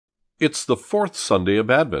It's the fourth Sunday of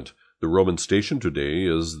Advent. The Roman station today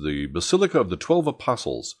is the Basilica of the 12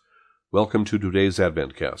 Apostles. Welcome to today's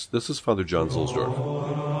ADVENTCAzT. This is Father John Zulsdorf.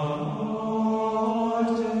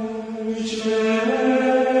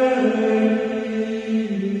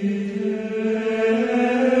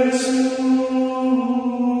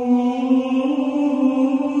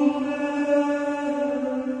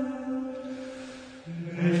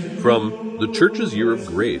 From The Church's Year of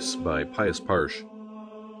Grace by Pius Parsh.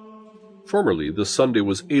 Formerly, the Sunday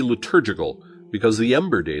was aliturgical because the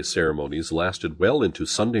Ember Day ceremonies lasted well into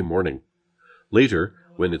Sunday morning. Later,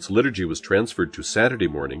 when its liturgy was transferred to Saturday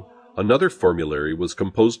morning, another formulary was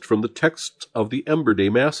composed from the texts of the Ember Day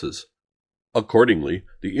Masses. Accordingly,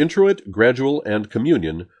 the Introit, Gradual, and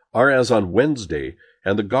Communion are as on Wednesday,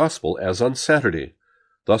 and the Gospel as on Saturday.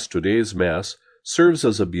 Thus today's Mass serves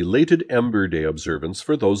as a belated Ember Day observance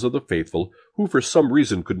for those of the faithful who for some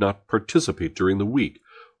reason could not participate during the week,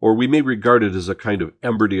 or we may regard it as a kind of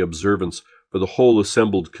Ember Day observance for the whole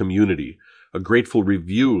assembled community, a grateful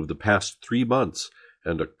review of the past 3 months,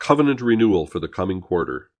 and a covenant renewal for the coming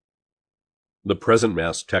quarter. The present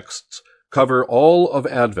Mass texts cover all of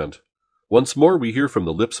Advent. Once more we hear from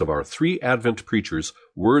the lips of our 3 Advent preachers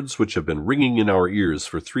words which have been ringing in our ears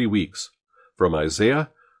for 3 weeks. From Isaiah,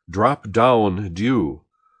 "Drop down dew."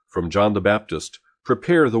 From John the Baptist,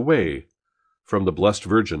 "Prepare the way." From the Blessed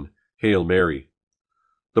Virgin, "Hail Mary."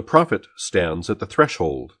 The prophet stands at the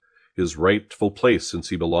threshold, his rightful place since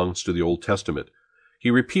he belongs to the Old Testament. He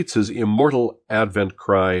repeats his immortal Advent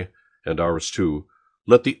cry, and ours too,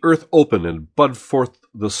 "Let the earth open and bud forth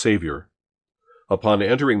the Savior." Upon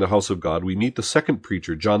entering the house of God, we meet the second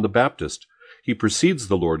preacher, John the Baptist. He precedes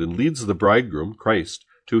the Lord and leads the bridegroom, Christ,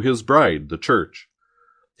 to his bride, the Church.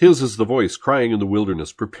 His is the voice crying in the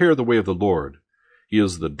wilderness, "Prepare the way of the Lord." He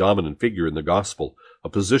is the dominant figure in the Gospel, a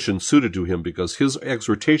position suited to him because his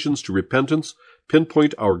exhortations to repentance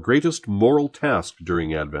pinpoint our greatest moral task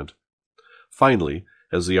during Advent. Finally,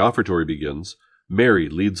 as the offertory begins, Mary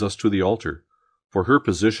leads us to the altar, for her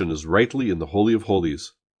position is rightly in the Holy of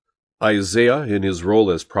Holies. Isaiah, in his role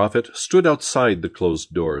as prophet, stood outside the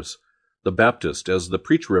closed doors. The Baptist, as the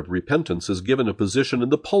preacher of repentance, is given a position in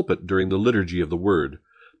the pulpit during the liturgy of the Word.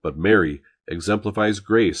 But Mary exemplifies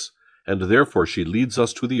grace, and therefore she leads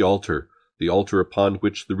us to the altar upon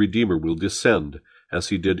which the Redeemer will descend, as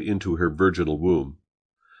he did into her virginal womb.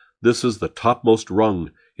 This is the topmost rung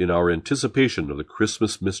in our anticipation of the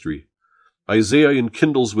Christmas mystery. Isaiah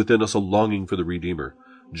enkindles within us a longing for the Redeemer.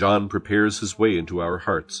 John prepares his way into our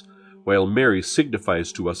hearts, while Mary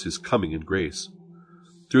signifies to us his coming in grace.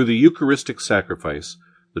 Through the Eucharistic sacrifice,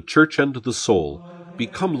 the Church and the soul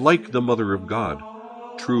become like the Mother of God,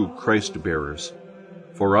 true Christ-bearers.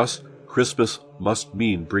 For us, Christmas must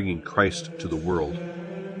mean bringing Christ to the world.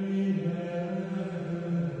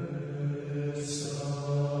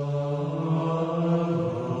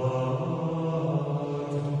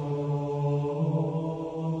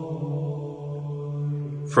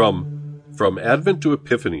 From Advent to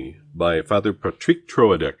Epiphany by Father Patrick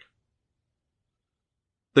Troadec.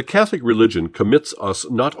 The Catholic religion commits us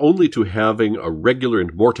not only to having a regular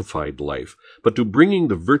and mortified life, but to bringing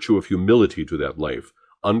the virtue of humility to that life,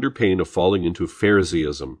 under pain of falling into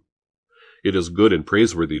Pharisaism. It is good and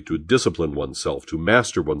praiseworthy to discipline oneself, to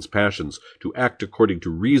master one's passions, to act according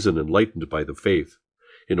to reason enlightened by the faith.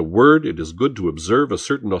 In a word, it is good to observe a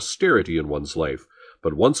certain austerity in one's life,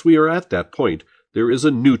 but once we are at that point, there is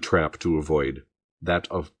a new trap to avoid, that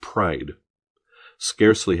of pride.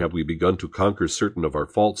 Scarcely have we begun to conquer certain of our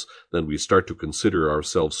faults than we start to consider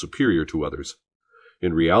ourselves superior to others.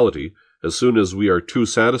 In reality, as soon as we are too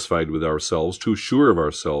satisfied with ourselves, too sure of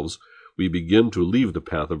ourselves, we begin to leave the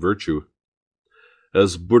path of virtue.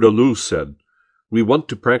 As Bourdaloue said, "We want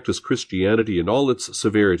to practice Christianity in all its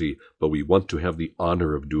severity, but we want to have the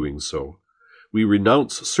honor of doing so. We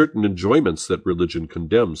renounce certain enjoyments that religion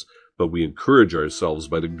condemns, but we encourage ourselves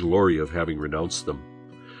by the glory of having renounced them.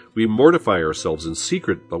 We mortify ourselves in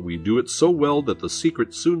secret, but we do it so well that the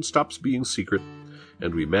secret soon stops being secret,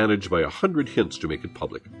 and we manage by 100 hints to make it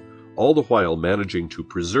public, all the while managing to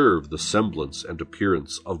preserve the semblance and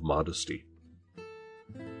appearance of modesty."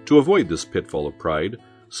 To avoid this pitfall of pride,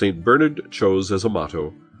 St. Bernard chose as a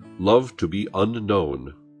motto, "Love to be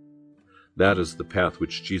unknown." That is the path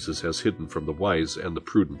which Jesus has hidden from the wise and the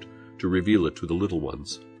prudent, to reveal it to the little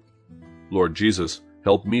ones. Lord Jesus,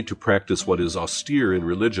 help me to practice what is austere in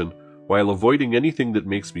religion, while avoiding anything that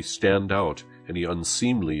makes me stand out, any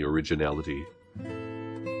unseemly originality.